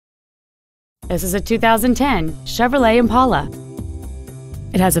This is a 2010 Chevrolet Impala.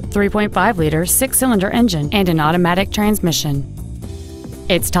 It has a 3.5-liter six-cylinder engine and an automatic transmission.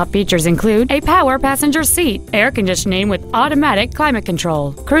 Its top features include a power passenger seat, air conditioning with automatic climate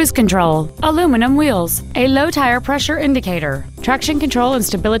control, cruise control, aluminum wheels, a low tire pressure indicator, traction control and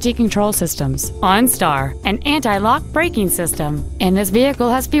stability control systems, OnStar, an anti-lock braking system, and this vehicle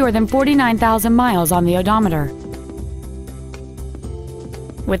has fewer than 49,000 miles on the odometer.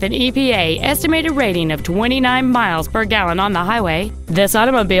 With an EPA estimated rating of 29 miles per gallon on the highway, this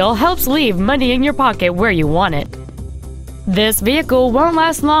automobile helps leave money in your pocket where you want it. This vehicle won't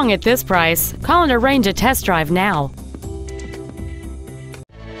last long at this price. Call and arrange a test drive now.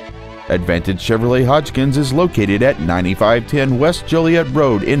 Advantage Chevrolet Hodgkins is located at 9510 West Joliet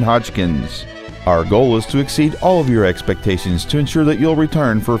Road in Hodgkins. Our goal is to exceed all of your expectations to ensure that you'll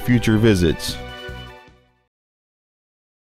return for future visits.